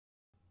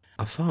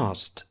A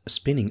fast,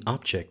 spinning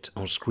object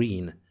on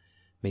screen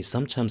may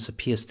sometimes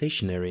appear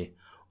stationary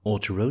or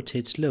to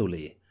rotate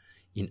slowly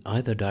in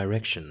either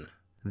direction.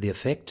 The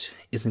effect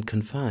isn't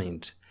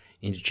confined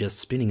into just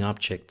spinning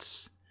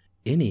objects.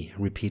 Any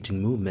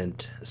repeating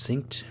movement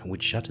synced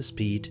with shutter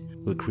speed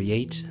will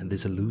create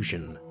this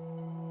illusion.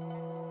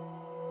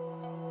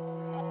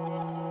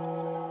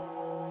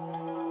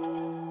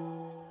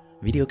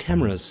 Video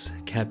cameras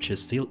capture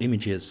still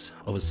images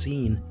of a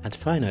scene at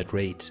finite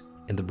rate,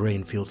 and the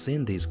brain fills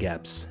in these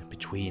gaps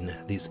between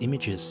these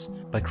images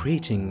by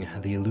creating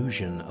the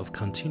illusion of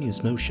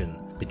continuous motion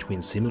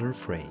between similar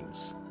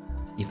frames.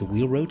 If the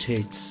wheel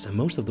rotates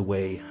most of the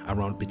way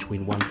around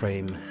between one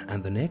frame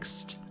and the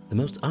next, the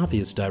most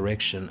obvious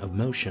direction of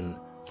motion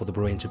for the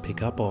brain to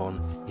pick up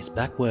on is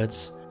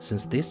backwards,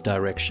 since this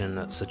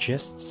direction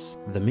suggests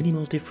the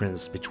minimal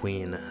difference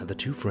between the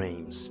two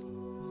frames.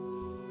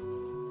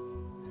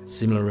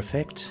 Similar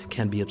effect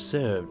can be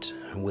observed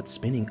with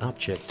spinning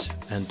object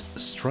and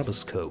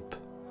stroboscope.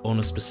 On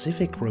a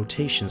specific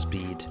rotation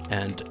speed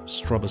and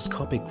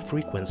stroboscopic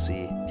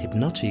frequency,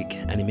 hypnotic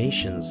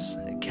animations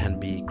can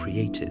be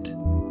created.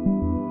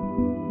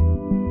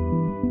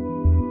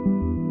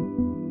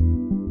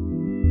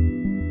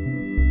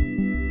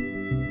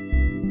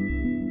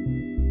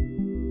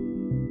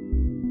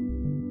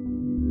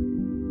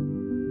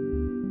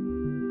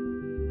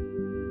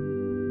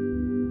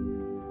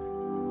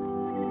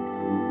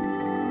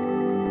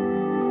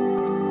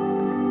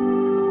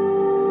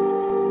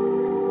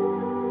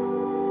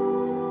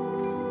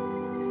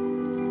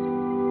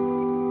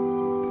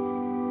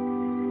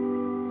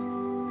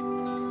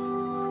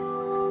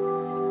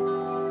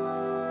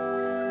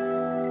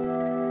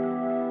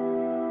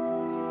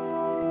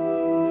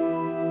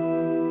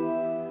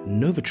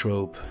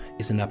 Novatrope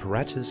is an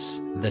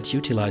apparatus that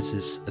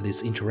utilizes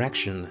this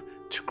interaction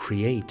to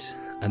create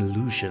an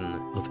illusion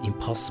of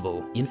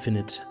impossible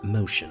infinite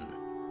motion.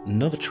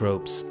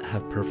 Novatropes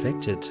have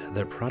perfected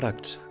their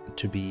product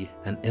to be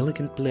an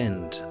elegant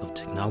blend of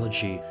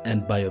technology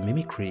and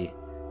biomimicry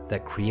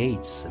that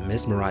creates a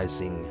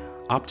mesmerizing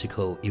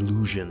optical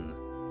illusion.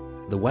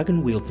 The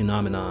wagon-wheel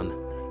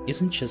phenomenon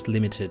isn't just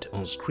limited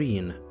on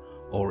screen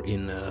or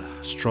in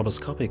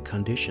stroboscopic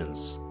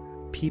conditions.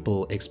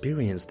 People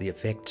experience the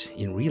effect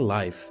in real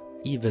life,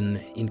 even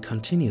in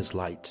continuous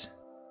light.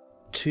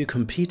 Two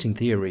competing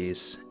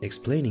theories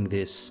explaining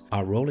this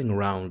are rolling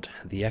around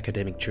the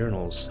academic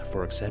journals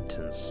for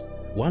acceptance.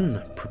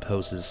 One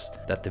proposes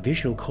that the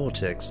visual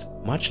cortex,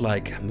 much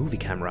like a movie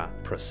camera,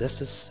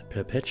 processes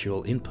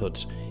perpetual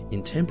input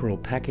in temporal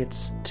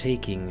packets,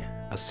 taking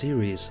a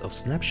series of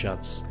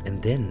snapshots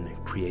and then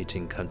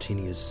creating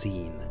continuous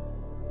scene.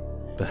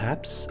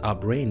 Perhaps our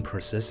brain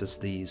processes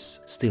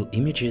these still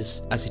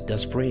images as it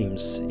does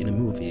frames in a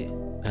movie,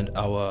 and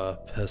our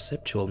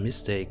perceptual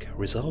mistake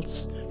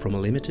results from a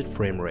limited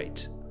frame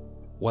rate.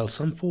 While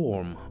some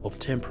form of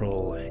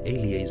temporal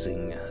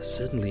aliasing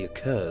certainly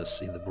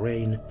occurs in the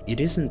brain, it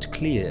isn't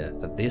clear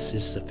that this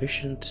is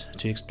sufficient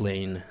to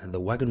explain the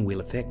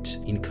wagon-wheel effect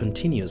in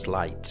continuous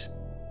light.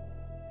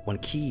 One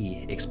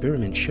key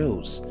experiment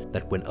shows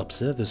that when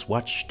observers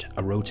watched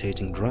a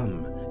rotating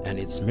drum and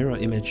its mirror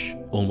image,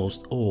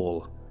 almost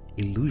all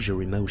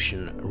illusory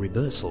motion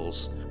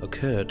reversals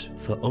occurred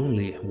for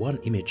only one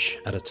image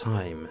at a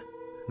time.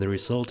 The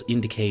result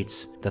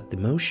indicates that the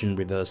motion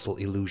reversal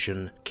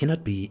illusion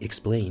cannot be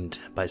explained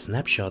by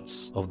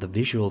snapshots of the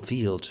visual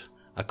field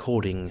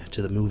according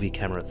to the movie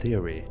camera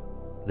theory.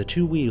 The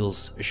two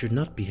wheels should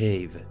not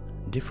behave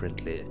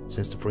differently,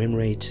 since the frame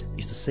rate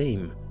is the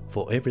same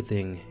for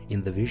everything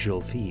in the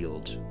visual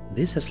field.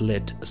 This has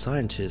led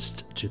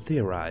scientists to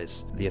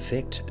theorize the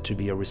effect to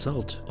be a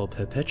result of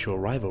perpetual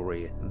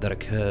rivalry that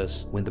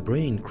occurs when the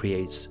brain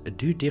creates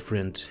two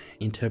different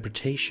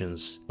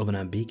interpretations of an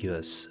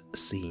ambiguous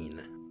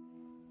scene.